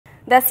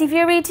The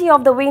severity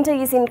of the winter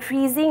is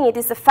increasing. It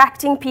is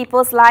affecting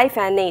people's life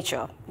and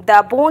nature.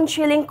 The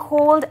bone-chilling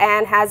cold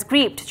and has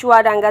gripped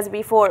Chuadangas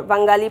before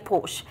Bengali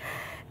Posh.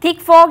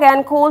 Thick fog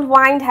and cold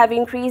wind have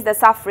increased the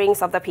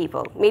sufferings of the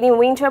people. Many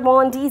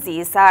winter-borne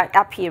diseases are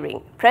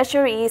appearing.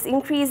 Pressure is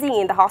increasing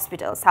in the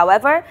hospitals.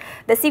 However,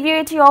 the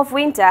severity of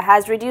winter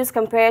has reduced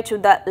compared to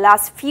the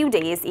last few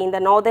days in the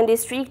northern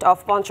district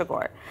of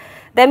Panchagor.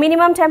 The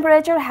minimum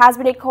temperature has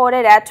been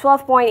recorded at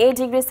 12.8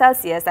 degrees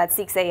Celsius at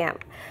 6 a.m.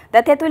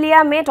 The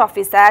Tetulia Met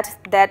Office said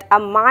that a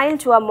mild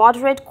to a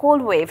moderate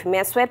cold wave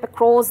may sweep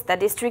across the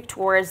district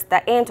towards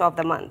the end of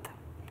the month.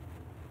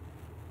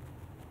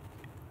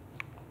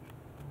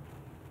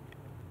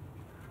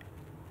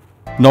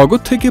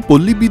 নগদ থেকে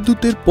পল্লী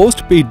বিদ্যুতের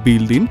postpaid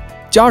bill দিন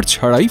charge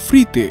ছাড়াই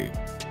ফ্রিতে।